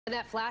When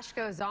that flash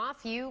goes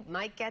off, you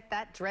might get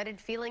that dreaded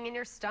feeling in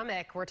your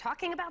stomach. We're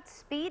talking about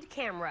speed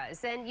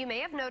cameras, and you may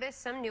have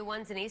noticed some new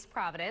ones in East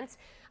Providence,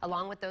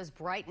 along with those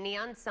bright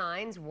neon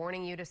signs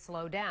warning you to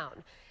slow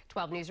down.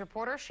 12 News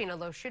reporter Sheena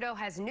Loshudo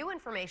has new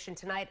information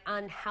tonight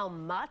on how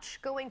much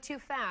going too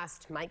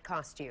fast might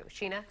cost you.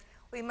 Sheena?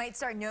 We might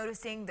start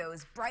noticing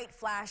those bright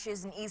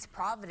flashes in East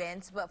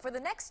Providence, but for the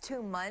next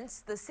 2 months,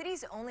 the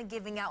city's only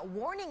giving out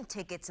warning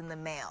tickets in the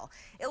mail.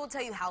 It will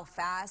tell you how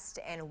fast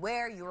and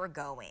where you're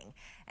going.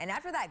 And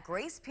after that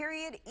grace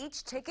period,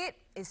 each ticket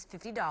is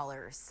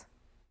 $50.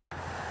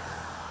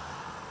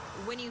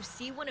 When you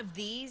see one of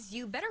these,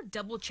 you better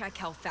double check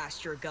how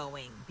fast you're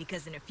going,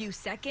 because in a few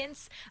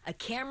seconds, a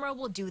camera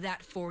will do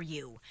that for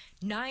you.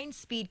 9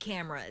 speed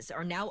cameras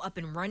are now up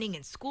and running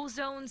in school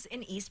zones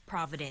in East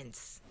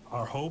Providence.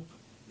 Our hope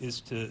is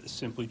to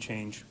simply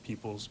change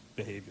people's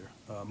behavior,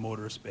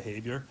 motorist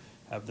behavior,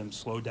 have them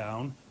slow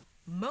down.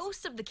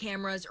 Most of the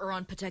cameras are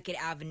on Pawtucket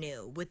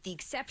Avenue, with the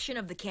exception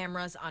of the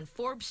cameras on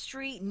Forbes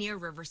Street near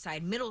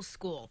Riverside Middle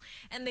School,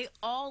 and they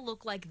all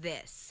look like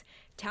this.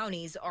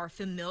 Townies are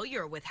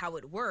familiar with how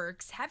it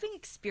works, having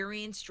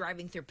experience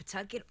driving through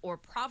Pawtucket or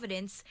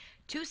Providence,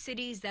 2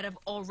 cities that have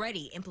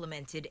already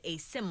implemented a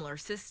similar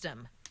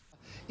system.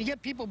 You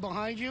get people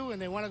behind you and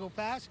they want to go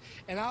fast,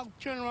 and I'll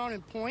turn around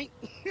and point,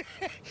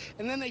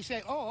 and then they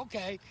say, oh,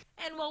 okay.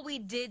 And while we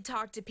did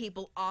talk to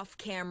people off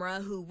camera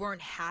who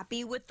weren't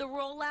happy with the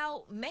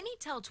rollout, many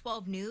tell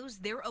 12 News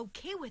they're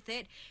okay with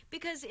it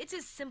because it's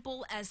as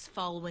simple as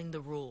following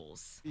the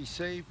rules. Be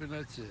safe, and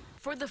that's it.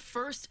 For the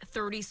first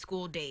 30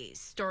 school days,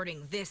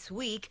 starting this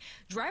week,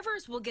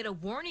 drivers will get a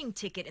warning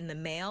ticket in the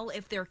mail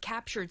if they're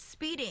captured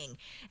speeding.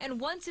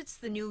 And once it's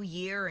the new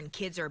year and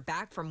kids are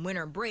back from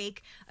winter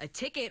break, a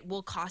ticket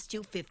will cost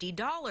you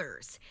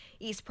 $50.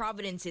 East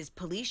Providence's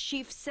police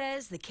chief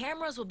says the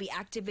cameras will be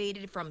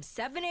activated from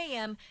 7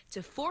 a.m.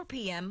 to 4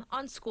 p.m.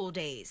 on school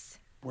days.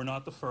 We're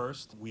not the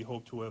first. We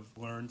hope to have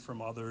learned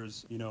from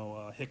others,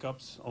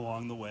 hiccups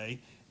along the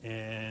way,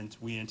 and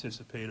we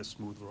anticipate a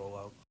smooth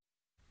rollout.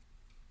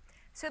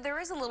 So there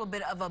is a little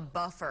bit of a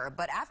buffer,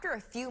 but after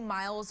a few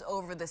miles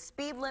over the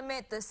speed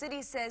limit, the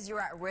city says you're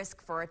at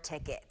risk for a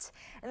ticket.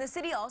 And the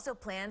city also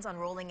plans on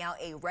rolling out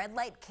a red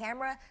light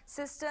camera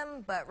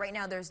system, but right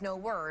now there's no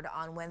word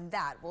on when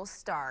that will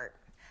start.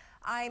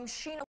 I'm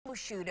Sheena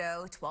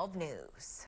Loshudo, 12 News.